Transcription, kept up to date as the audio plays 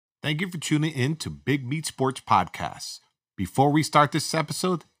Thank you for tuning in to Big Meat Sports Podcasts. Before we start this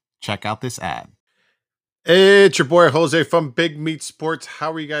episode, check out this ad. Hey, it's your boy Jose from Big Meat Sports.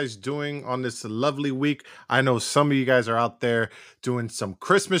 How are you guys doing on this lovely week? I know some of you guys are out there doing some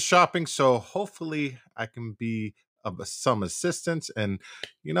Christmas shopping, so hopefully I can be of some assistance. And,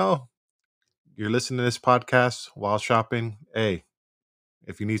 you know, you're listening to this podcast while shopping. Hey,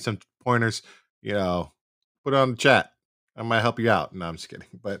 if you need some pointers, put it on the chat. I might help you out. No, I'm just kidding.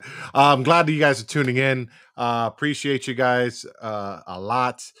 But I'm glad that you guys are tuning in. Appreciate you guys a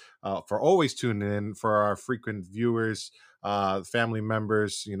lot for always tuning in. For our frequent viewers, family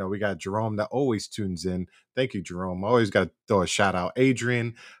members, we got Jerome that always tunes in. Thank you, Jerome. I always got to throw a shout out.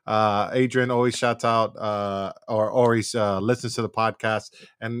 Adrian always shouts out or always listens to the podcast,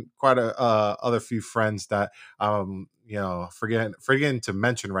 and quite a other few friends that forgetting to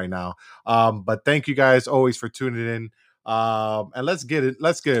mention right now. But thank you guys always for tuning in. And let's get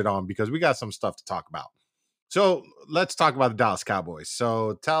it on, because we got some stuff to talk about. So let's talk about the Dallas Cowboys.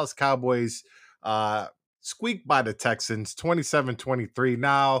 So Dallas Cowboys squeaked by the Texans 27-23.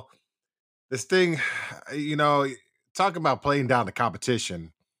 Now, this thing, talking about playing down the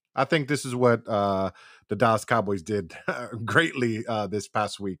competition, I think this is what the Dallas Cowboys did greatly this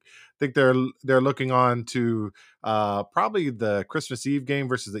past week. I think they're looking on to probably the Christmas Eve game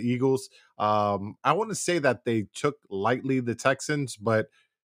versus the Eagles. I wouldn't say that they took lightly the Texans, but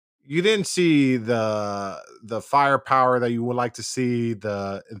you didn't see the firepower that you would like to see,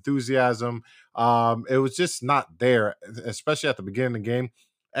 the enthusiasm. It was just not there, especially at the beginning of the game.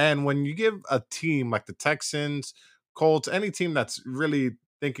 And when you give a team like the Texans, Colts, any team that's really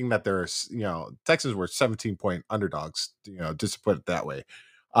thinking that Texans were 17-point underdogs, just to put it that way.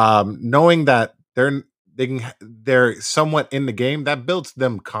 Knowing that they're somewhat in the game, that builds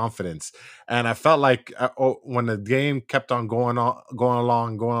them confidence. And I felt like when the game kept on going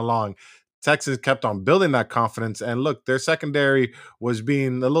along, Texas kept on building that confidence. And look, their secondary was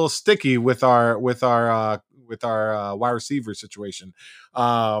being a little sticky with our wide receiver situation.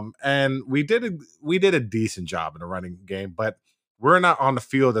 And we did a decent job in the running game, but we're not on the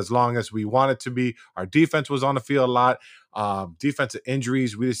field as long as we wanted to be. Our defense was on the field a lot. Defensive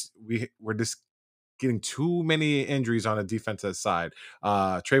injuries, we're just getting too many injuries on the defensive side.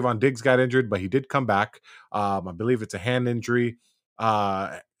 Trayvon Diggs got injured, but he did come back. I believe it's a hand injury.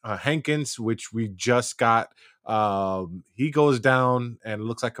 Hankins, which we just got, he goes down and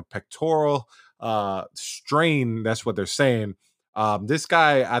looks like a pectoral strain. That's what they're saying. This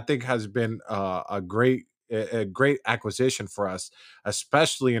guy, I think, has been a great acquisition for us,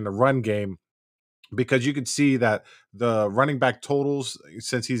 especially in the run game, because you could see that the running back totals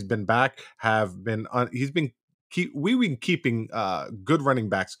since he's been back have been we've been keeping good running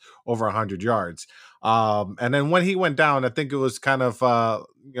backs over 100 yards. And then when he went down, I think it was kind of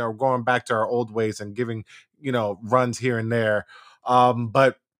going back to our old ways and giving runs here and there.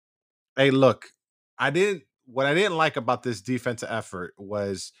 But hey, look, what I didn't like about this defensive effort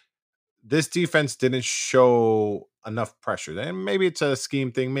was this defense didn't show enough pressure. And maybe it's a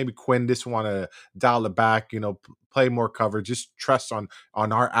scheme thing. Maybe Quinn just want to dial it back, play more coverage, just trust on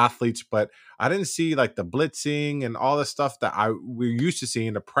our athletes. But I didn't see like the blitzing and all the stuff that we're used to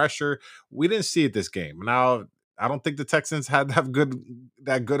seeing, the pressure. We didn't see it this game. Now, I don't think the Texans had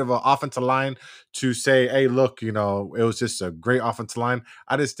that good of an offensive line to say, hey, look, it was just a great offensive line.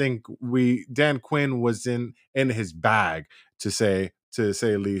 I just think Dan Quinn was in his bag, to say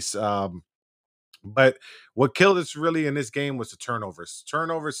the least. But what killed us really in this game was the turnovers.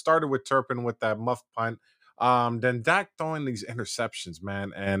 Turnovers started with Turpin with that muff punt. Then Dak throwing these interceptions,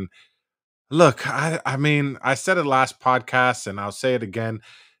 man. And look, I mean, I said it last podcast, and I'll say it again.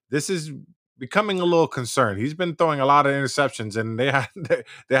 This is becoming a little concerned. He's been throwing a lot of interceptions, and they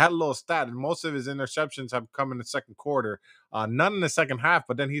had a little stat, and most of his interceptions have come in the second quarter. None in the second half,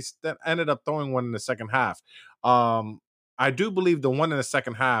 but then he ended up throwing one in the second half. I do believe the one in the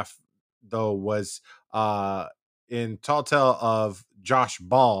second half, though, was in tall tale of Josh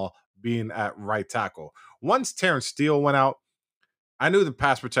Ball being at right tackle. Once Terrence Steele went out, I knew the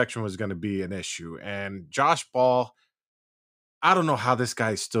pass protection was going to be an issue. And Josh Ball, I don't know how this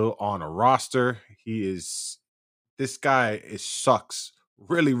guy is still on a roster. This guy sucks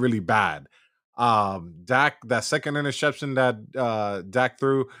really, really bad. Dak, that second interception that Dak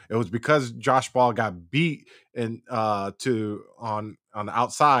threw, it was because Josh Ball got beat on the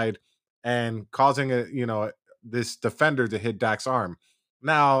outside and causing this defender to hit Dak's arm.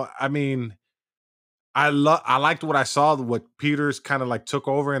 Now, I mean, I liked what I saw, what Peters kind of like took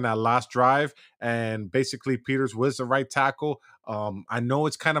over in that last drive, and basically Peters was the right tackle. I know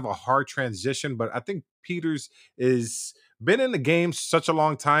it's kind of a hard transition, but I think Peters is been in the game such a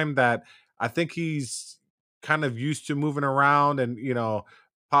long time that I think he's kind of used to moving around, and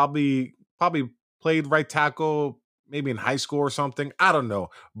probably played right tackle maybe in high school or something. I don't know,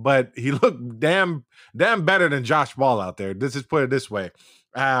 but he looked damn better than Josh Ball out there. This is put it this way.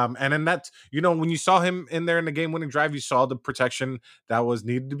 And then that's when you saw him in there in the game winning drive, you saw the protection that was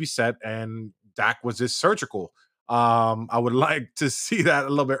needed to be set, and Dak was just surgical. I would like to see that a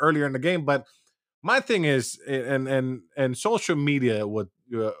little bit earlier in the game, but my thing is, and social media would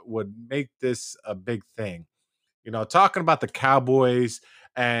make this a big thing. Talking about the Cowboys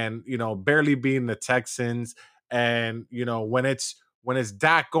and barely being the Texans, and when it's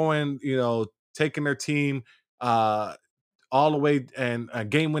Dak going, taking their team all the way and a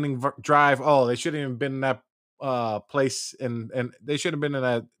game winning drive. Oh, they shouldn't even been in that place, and they should have been in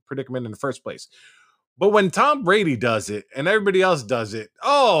that predicament in the first place. But when Tom Brady does it and everybody else does it,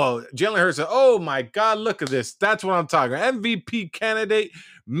 oh, Jalen Hurts said, oh my God, look at this. That's what I'm talking about. MVP candidate.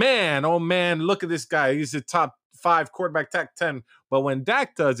 Man, oh man, look at this guy. He's the top 5 quarterback, top 10. But when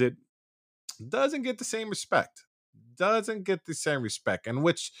Dak does it, doesn't get the same respect. Doesn't get the same respect. And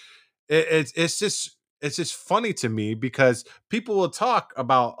which it's just funny to me because people will talk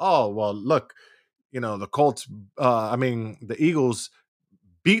about, oh, well, look, the Colts, the Eagles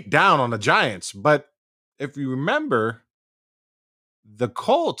beat down on the Giants. But if you remember, the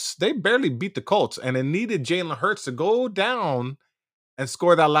Colts, they barely beat the Colts, and it needed Jalen Hurts to go down and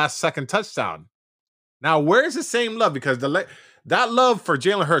score that last second touchdown. Now, where's the same love? Because that love for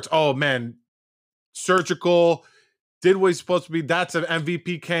Jalen Hurts, oh man, surgical, did what he's supposed to be. That's an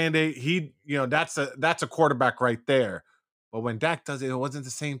MVP candidate. That's a quarterback right there. But when Dak does it, it wasn't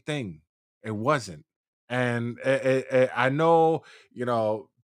the same thing. It wasn't. And I know,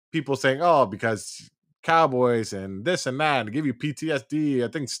 people saying, oh, because Cowboys and this and that, and give you PTSD. I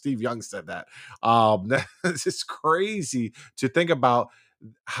think Steve Young said that. It's just crazy to think about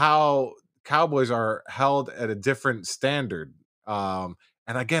how Cowboys are held at a different standard. And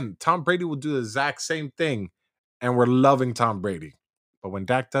again, Tom Brady will do the exact same thing, and we're loving Tom Brady. But when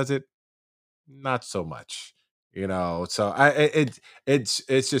Dak does it, not so much. So it's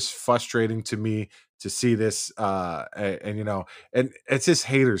just frustrating to me to see this, and it's just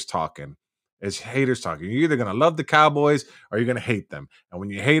haters talking. It's haters talking. You're either gonna love the Cowboys or you're gonna hate them. And when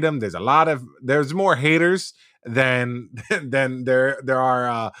you hate them, there's more haters than than there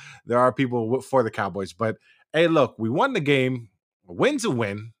are people for the Cowboys. But hey, look, we won the game. A win's a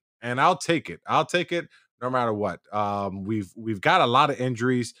win, and I'll take it. I'll take it no matter what. We've got a lot of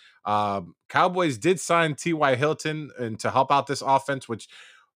injuries. Cowboys did sign T.Y. Hilton and to help out this offense, which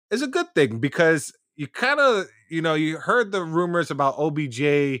is a good thing because you kind of, you heard the rumors about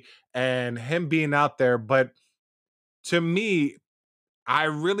OBJ and him being out there, but to me,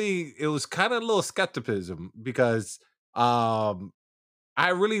 it was kind of a little skepticism because I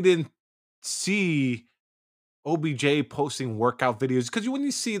really didn't see OBJ posting workout videos because when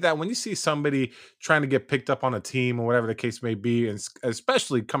you see somebody trying to get picked up on a team or whatever the case may be, and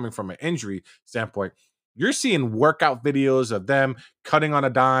especially coming from an injury standpoint, you're seeing workout videos of them cutting on a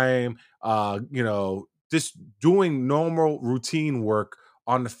dime, just doing normal routine work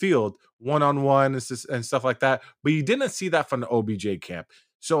on the field, one on one and stuff like that. But you didn't see that from the OBJ camp.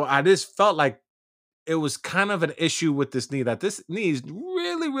 So I just felt like it was kind of an issue with this knee, that this knee is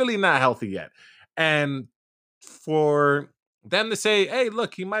really, really not healthy yet. And for them to say, "Hey,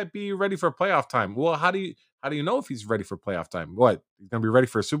 look, he might be ready for playoff time." Well, how do you know if he's ready for playoff time? What, he's going to be ready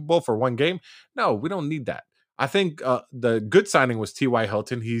for a Super Bowl for one game? No, we don't need that. I think the good signing was T.Y.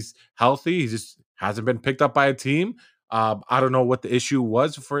 Hilton. He's healthy. He just hasn't been picked up by a team. I don't know what the issue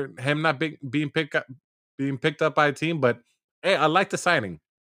was for him not being picked up by a team, but hey, I like the signing.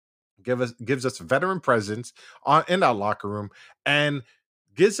 Gives us veteran presence in that locker room, and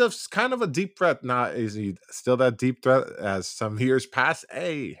gives us kind of a deep threat. Now, is he still that deep threat as some years pass?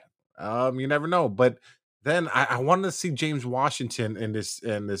 Hey, you never know. But then I wanted to see James Washington in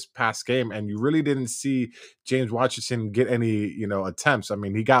this past game, and you really didn't see James Washington get any attempts. I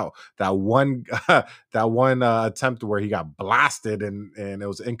mean, he got that one attempt where he got blasted and it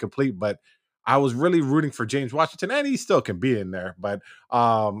was incomplete, but I was really rooting for James Washington, and he still can be in there. But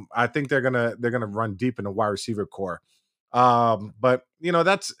I think they're gonna run deep in the wide receiver core. But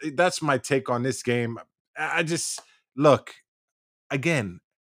that's my take on this game. I just look again.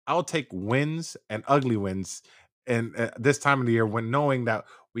 I'll take wins and ugly wins, and this time of the year when knowing that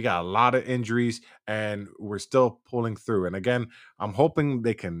we got a lot of injuries and we're still pulling through. And again, I'm hoping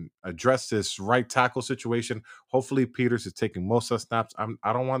they can address this right tackle situation. Hopefully, Peters is taking most of the snaps.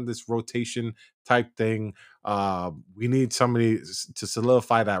 I don't want this rotation type thing. We need somebody to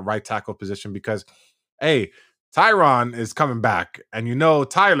solidify that right tackle position because, hey, Tyron is coming back, and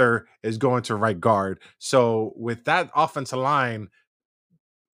Tyler is going to right guard. So with that offensive line,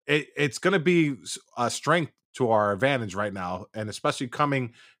 it's going to be a strength to our advantage right now, and especially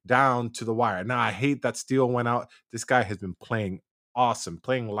coming down to the wire. Now, I hate that Steele went out. This guy has been playing awesome,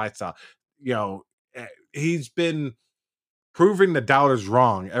 playing lights out. You know, he's been proving the doubters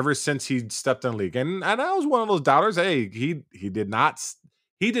wrong ever since he stepped in the league. And I was one of those doubters. Hey, he did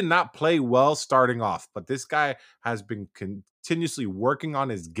not play well starting off, but this guy has been continuously working on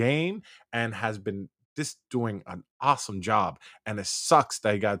his game and has been just doing an awesome job. And it sucks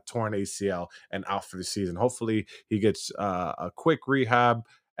that he got torn ACL and out for the season. Hopefully, he gets a quick rehab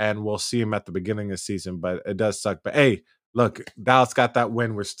and we'll see him at the beginning of the season. But it does suck. But hey, look, Dallas got that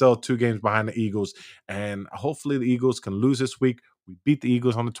win. We're still 2 games behind the Eagles, and hopefully the Eagles can lose this week. We beat the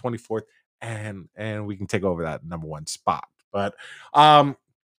Eagles on the 24th, and we can take over that number 1 spot. But the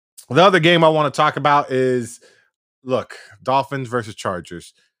other game I want to talk about is, look, Dolphins versus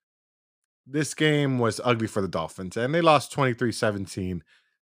Chargers. This game was ugly for the Dolphins, and they lost 23-17.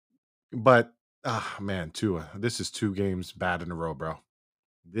 But man, Tua, this is 2 games bad in a row, bro.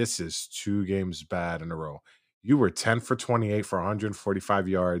 This is 2 games bad in a row. You were 10 for 28 for 145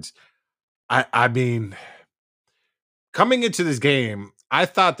 yards. I mean, coming into this game, I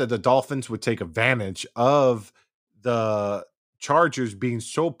thought that the Dolphins would take advantage of the Chargers being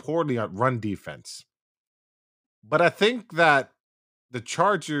so poorly at run defense. But I think that the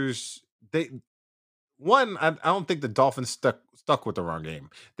Chargers, I don't think the Dolphins stuck with the run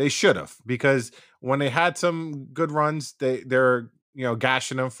game. They should have, because when they had some good runs, they're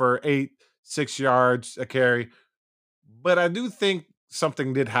gashing them for 8-6 yards a carry. But I do think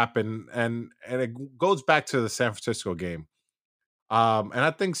something did happen, and it goes back to the San Francisco game. And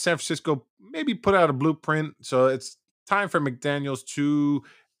I think San Francisco maybe put out a blueprint. So it's time for McDaniels to,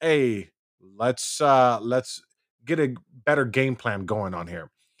 hey, let's get a better game plan going on here.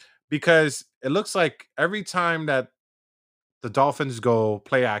 Because it looks like every time that the Dolphins go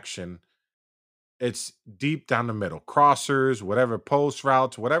play action, it's deep down the middle. Crossers, whatever, post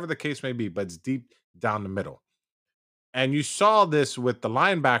routes, whatever the case may be, but it's deep down the middle. And you saw this with the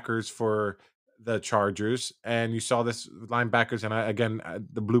linebackers for the Chargers, and you saw this linebackers. And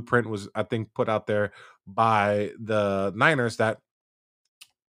the blueprint was, I think, put out there by the Niners, that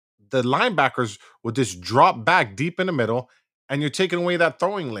the linebackers would just drop back deep in the middle, and you're taking away that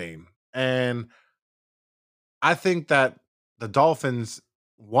throwing lane. And I think that the Dolphins,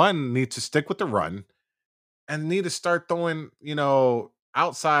 one, need to stick with the run and need to start throwing,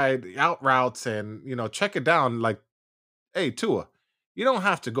 outside out routes, and check it down. Like, hey, Tua, you don't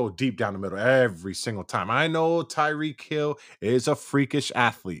have to go deep down the middle every single time. I know Tyreek Hill is a freakish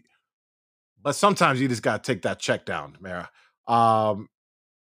athlete, but sometimes you just got to take that check down, Mara. Um,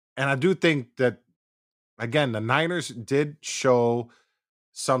 and I do think that, again, the Niners did show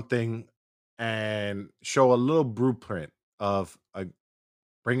something and show a little blueprint of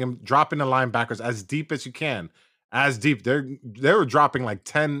dropping the linebackers as deep as you can. As deep, they were dropping like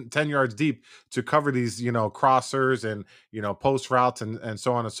 10 yards deep to cover these crossers and post routes and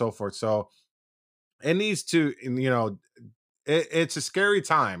so on and so forth. So it needs to, it's a scary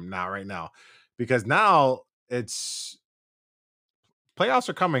time now, right now, because now it's playoffs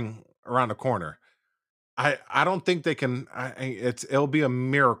are coming around the corner. I don't think they can. It'll be a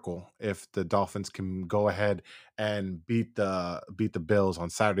miracle if the Dolphins can go ahead and beat the Bills on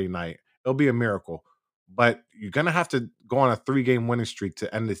Saturday night. It'll be a miracle, but you're gonna have to go on a 3-game winning streak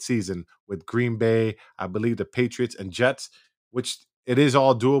to end the season with Green Bay, I believe the Patriots and Jets, which it is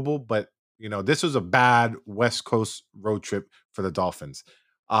all doable. But this was a bad West Coast road trip for the Dolphins.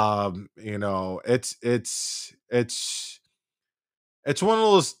 It's one of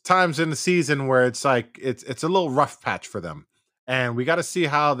those times in the season where it's like it's a little rough patch for them, and we got to see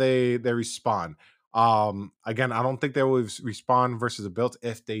how they respond. Again, I don't think they will respond versus the Bills.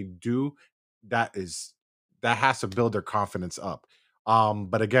 If they do, that has to build their confidence up.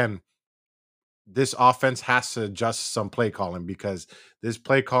 But again, this offense has to adjust some play calling, because this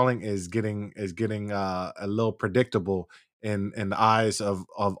play calling is getting a little predictable in the eyes of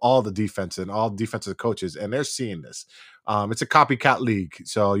all the defense and all defensive coaches, and they're seeing this. It's a copycat league,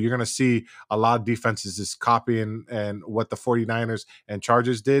 so you're going to see a lot of defenses just copying and what the 49ers and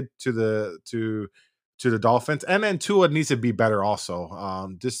Chargers did to the Dolphins. And then Tua needs to be better also.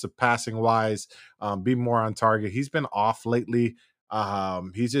 Just the passing wise, be more on target. He's been off lately.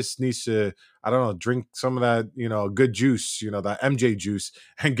 He just needs to, I don't know, drink some of that, good juice, that MJ juice,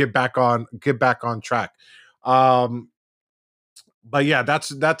 and get back on track. Um, But yeah,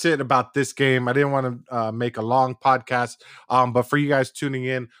 that's it about this game. I didn't want to make a long podcast, but for you guys tuning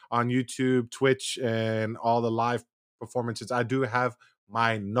in on YouTube, Twitch, and all the live performances, I do have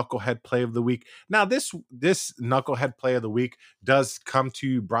my knucklehead play of the week. Now, this knucklehead play of the week does come to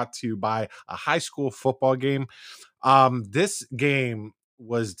you brought to you by a high school football game. This game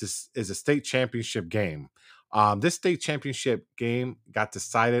was this is a state championship game. This state championship game got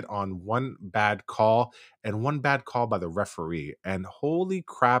decided on one bad call and one bad call by the referee. And holy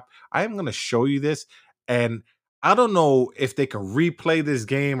crap, I am going to show you this. And I don't know if they can replay this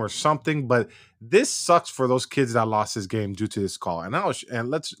game or something, but this sucks for those kids that lost this game due to this call. And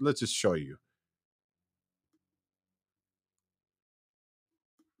let's just show you.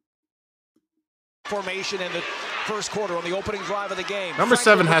 Formation in the first quarter on the opening drive of the game. Number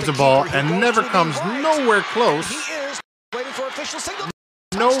 7 has the ball and never comes nowhere close. He is waiting for official signal.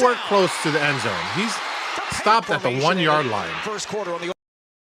 Nowhere close to the end zone. He's stopped at the 1 yard line. First quarter on the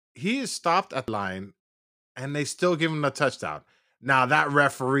He is stopped at the line, and they still give him a touchdown. Now that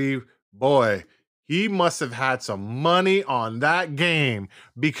referee, boy, he must have had some money on that game,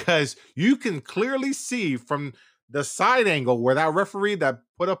 because you can clearly see from the side angle where that referee that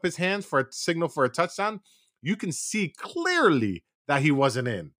put up his hands for a signal for a touchdown, you can see clearly that he wasn't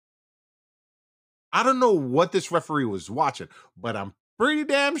in. I don't know what this referee was watching, but I'm pretty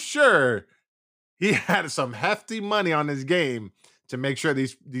damn sure he had some hefty money on his game to make sure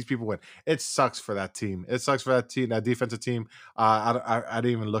these people win. It sucks for that team. It sucks for that team, that defensive team. I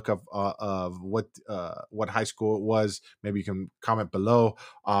didn't even look up of what high school it was. Maybe you can comment below.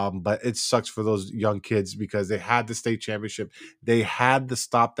 But it sucks for those young kids because they had the state championship. They had the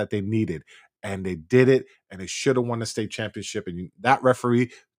stop that they needed, and they did it. And they should have won the state championship. And that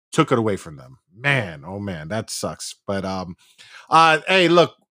referee took it away from them. Man, oh man, that sucks. But hey,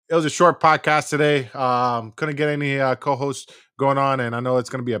 look, it was a short podcast today. Couldn't get any co-hosts going on, and I know it's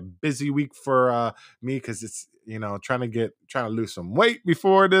going to be a busy week for me because it's trying to lose some weight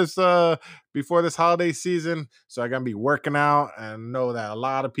before this holiday season. So I got to be working out, and know that a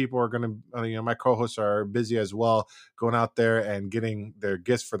lot of people are going to my co-hosts are busy as well, going out there and getting their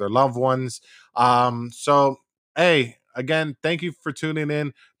gifts for their loved ones. So hey, again, thank you for tuning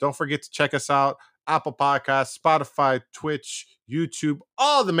in. Don't forget to check us out. Apple Podcasts, Spotify, Twitch, YouTube,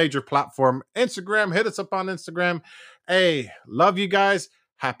 all the major platform, Instagram. Hit us up on Instagram. Hey, love you guys.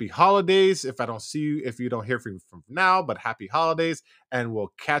 Happy holidays. If you don't hear from now, but happy holidays, and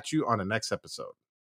we'll catch you on the next episode.